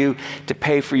suffered for you to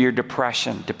pay for your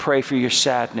depression, to pray for your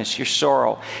sadness, your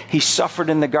sorrow. He suffered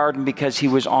in the garden because he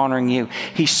was honoring you.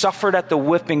 He suffered at the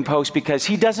whipping post because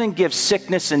he doesn't give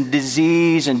sickness and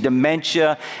disease and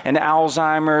dementia and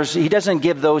Alzheimer's. He doesn't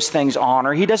give those things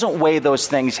honor. He doesn't weigh those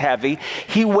things heavy.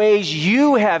 He weighs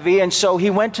you heavy, and so he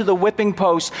went to the whipping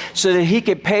post so that he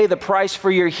could pay the price for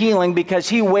your healing, because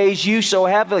he weighs you so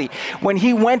heavily. When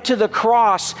he went to the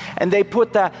cross and they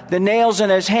put the nails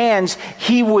in his hands,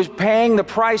 he was paying the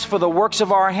price for the works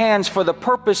of our hands, for the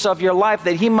purpose of your life,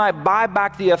 that he might buy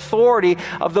back the authority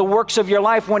of the works of your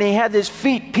life. When he had his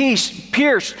feet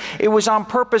pierced, it was on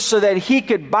purpose so that he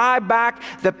could buy back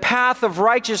the path of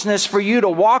righteousness for you to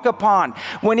walk upon.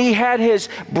 When he had his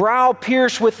brow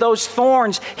pierced with those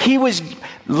thorns, he was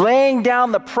laying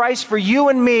down the price for you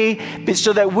and me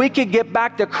so that we could get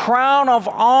back the crown of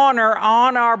honor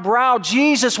on our brow.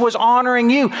 Jesus was honoring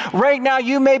you. Right now,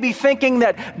 you may be thinking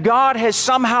that God has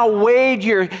somehow weighed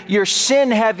your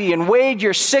sin heavy and weighed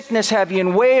your sickness heavy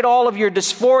and weighed all of your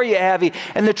dysphoria heavy.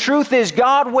 And the truth is,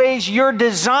 God weighs your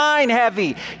design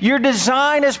heavy. Your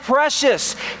design is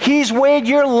precious. He's weighed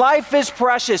your life as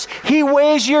precious. He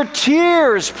weighs your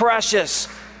tears precious.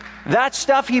 That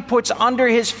stuff he puts under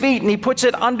his feet, and he puts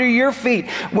it under your feet.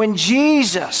 When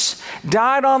Jesus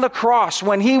died on the cross,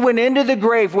 when he went into the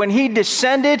grave, when he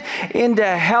descended into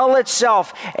hell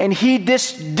itself, and he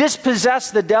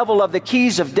dispossessed the devil of the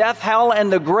keys of death, hell,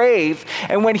 and the grave,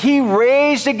 and when he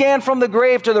raised again from the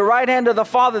grave to the right hand of the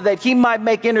Father, that he might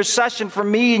make intercession for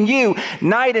me and you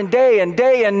night and day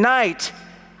and night,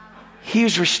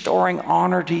 he's restoring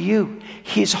honor to you.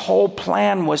 His whole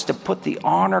plan was to put the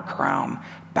honor crown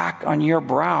back on your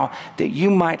brow, that you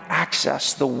might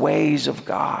access the ways of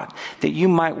God, that you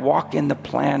might walk in the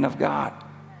plan of God.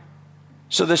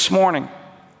 So this morning,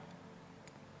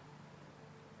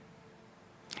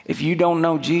 if you don't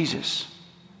know Jesus,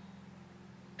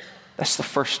 that's the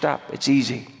first step. It's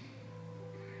easy.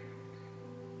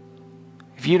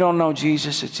 If you don't know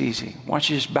Jesus, it's easy. Why don't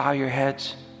you just bow your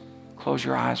heads, close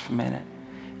your eyes for a minute.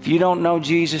 If you don't know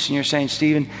Jesus and you're saying,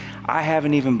 Stephen, I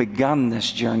haven't even begun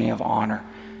this journey of honor,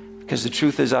 because the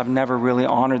truth is I've never really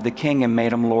honored the King and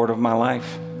made him Lord of my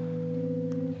life.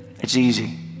 It's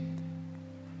easy.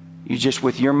 You just,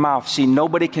 with your mouth, see,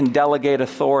 nobody can delegate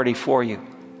authority for you.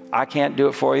 I can't do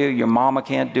it for you. Your mama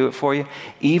can't do it for you.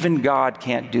 Even God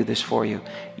can't do this for you.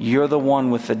 You're the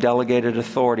one with the delegated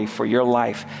authority for your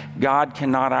life. God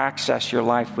cannot access your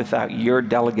life without your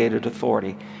delegated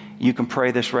authority. You can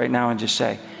pray this right now and just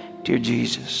say, Dear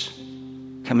Jesus,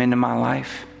 come into my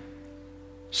life.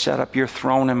 Set up your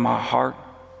throne in my heart.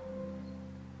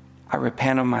 I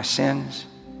repent of my sins.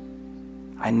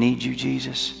 I need you,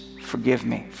 Jesus. Forgive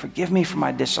me. Forgive me for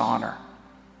my dishonor.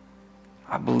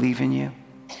 I believe in you.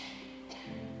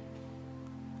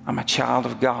 I'm a child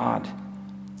of God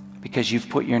because you've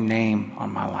put your name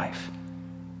on my life.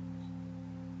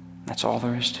 That's all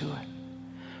there is to it.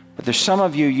 But there's some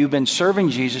of you, you've been serving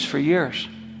Jesus for years.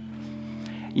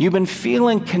 You've been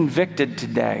feeling convicted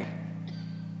today.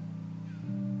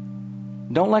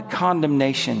 Don't let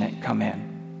condemnation come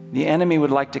in. The enemy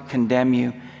would like to condemn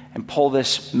you and pull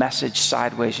this message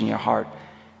sideways in your heart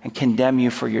and condemn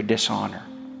you for your dishonor.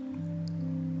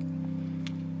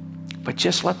 But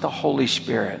just let the Holy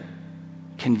Spirit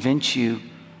convince you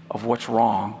of what's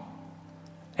wrong,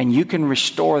 and you can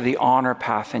restore the honor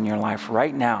path in your life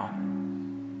right now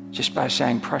just by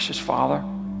saying, Precious Father,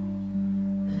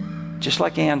 just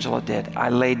like Angela did, I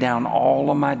lay down all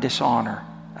of my dishonor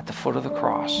at the foot of the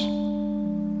cross.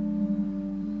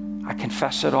 I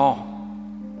confess it all.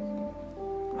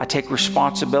 I take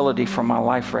responsibility for my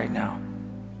life right now.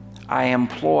 I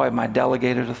employ my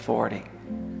delegated authority.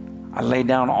 I lay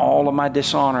down all of my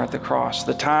dishonor at the cross.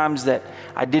 The times that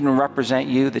I didn't represent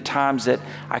you, the times that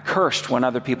I cursed when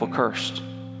other people cursed.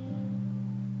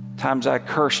 Times I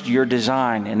cursed your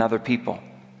design in other people.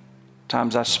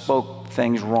 Times I spoke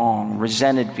things wrong,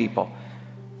 resented people.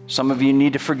 Some of you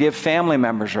need to forgive family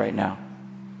members right now.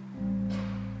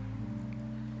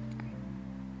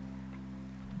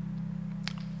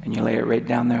 And you lay it right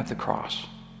down there at the cross.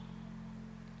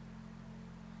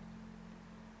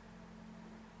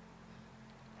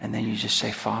 And then you just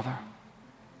say, Father,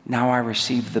 now I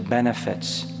receive the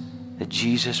benefits that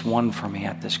Jesus won for me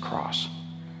at this cross.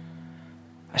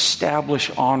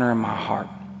 Establish honor in my heart.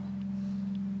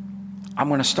 I'm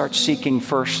going to start seeking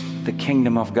first the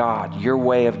kingdom of God, your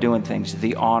way of doing things,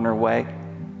 the honor way.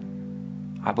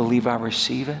 I believe I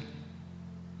receive it.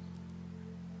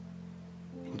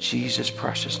 In Jesus'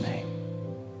 precious name.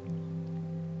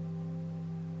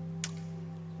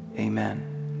 Amen.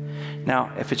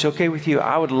 Now, if it's okay with you,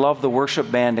 I would love the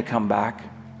worship band to come back,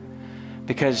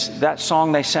 because that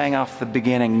song they sang off the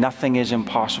beginning, Nothing is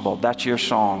Impossible, that's your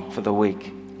song for the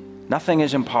week. Nothing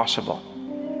is impossible.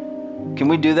 Can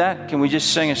we do that? Can we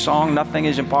just sing a song, Nothing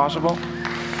is Impossible?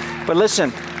 But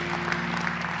listen,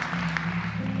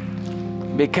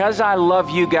 because I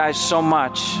love you guys so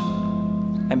much,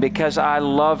 and because I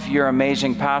love your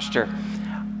amazing pastor,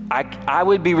 I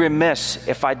would be remiss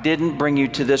if I didn't bring you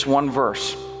to this one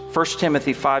verse. 1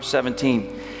 Timothy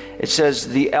 5:17. It says,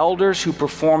 the elders who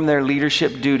perform their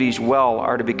leadership duties well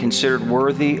are to be considered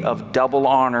worthy of double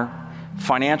honor,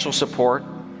 financial support,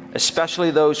 especially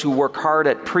those who work hard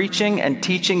at preaching and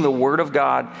teaching the word of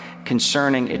God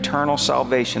concerning eternal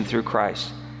salvation through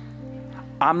Christ.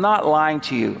 I'm not lying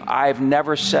to you. I've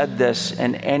never said this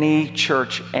in any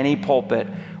church, any pulpit,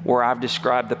 where I've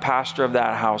described the pastor of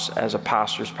that house as a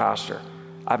pastor's pastor.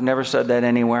 I've never said that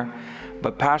anywhere.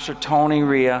 But Pastor Tony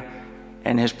Ria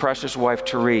and his precious wife,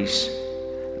 Therese,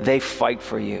 they fight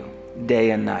for you day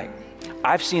and night.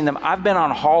 I've seen them. I've been on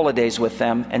holidays with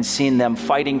them and seen them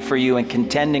fighting for you and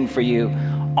contending for you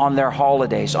on their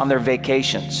holidays, on their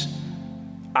vacations.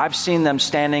 I've seen them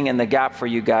standing in the gap for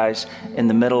you guys in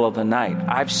the middle of the night.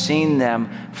 I've seen them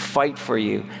fight for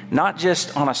you, not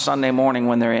just on a Sunday morning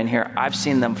when they're in here. I've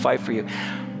seen them fight for you.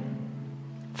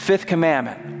 Fifth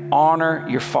commandment, honor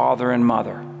your father and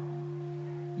mother.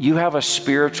 You have a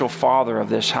spiritual father of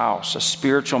this house, a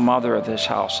spiritual mother of this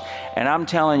house. And I'm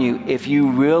telling you, if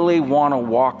you really want to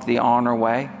walk the honor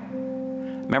way,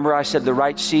 remember I said the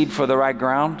right seed for the right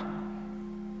ground?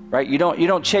 Right? You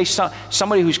don't chase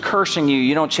somebody who's cursing you,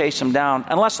 you don't chase them down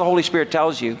unless the Holy Spirit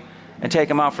tells you and take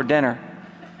them out for dinner.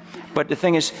 But the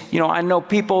thing is, I know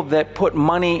people that put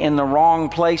money in the wrong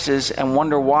places and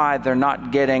wonder why they're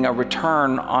not getting a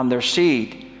return on their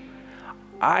seed.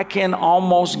 I can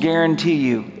almost guarantee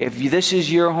you, if this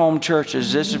is your home church,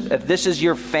 if this is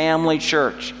your family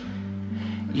church,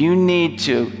 you need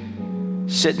to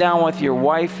sit down with your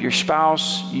wife, your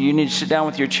spouse, you need to sit down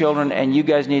with your children, and you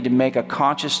guys need to make a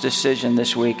conscious decision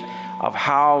this week of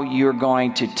how you're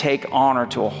going to take honor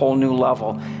to a whole new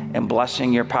level in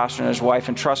blessing your pastor and his wife.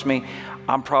 And trust me,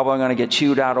 I'm probably going to get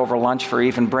chewed out over lunch for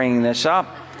even bringing this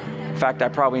up. In fact, I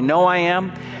probably know I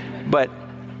am, but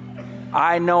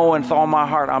I know with all my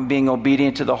heart I'm being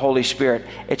obedient to the Holy Spirit.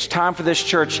 It's time for this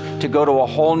church to go to a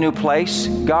whole new place.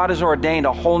 God has ordained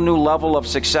a whole new level of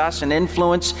success and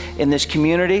influence in this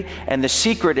community, and the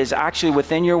secret is actually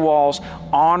within your walls,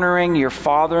 honoring your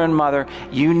father and mother.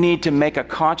 You need to make a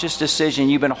conscious decision.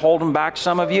 You've been holding back,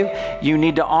 some of you. You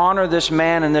need to honor this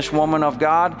man and this woman of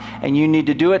God, and you need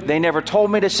to do it. They never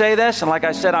told me to say this, and like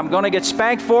I said, I'm going to get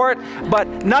spanked for it, but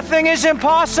nothing is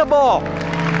impossible.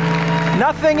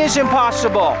 Nothing is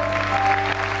impossible.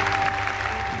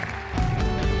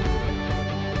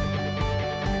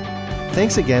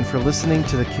 Thanks again for listening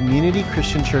to the Community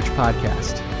Christian Church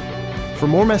podcast. For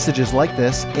more messages like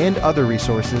this and other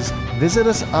resources, visit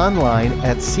us online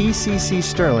at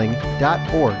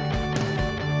cccsterling.org.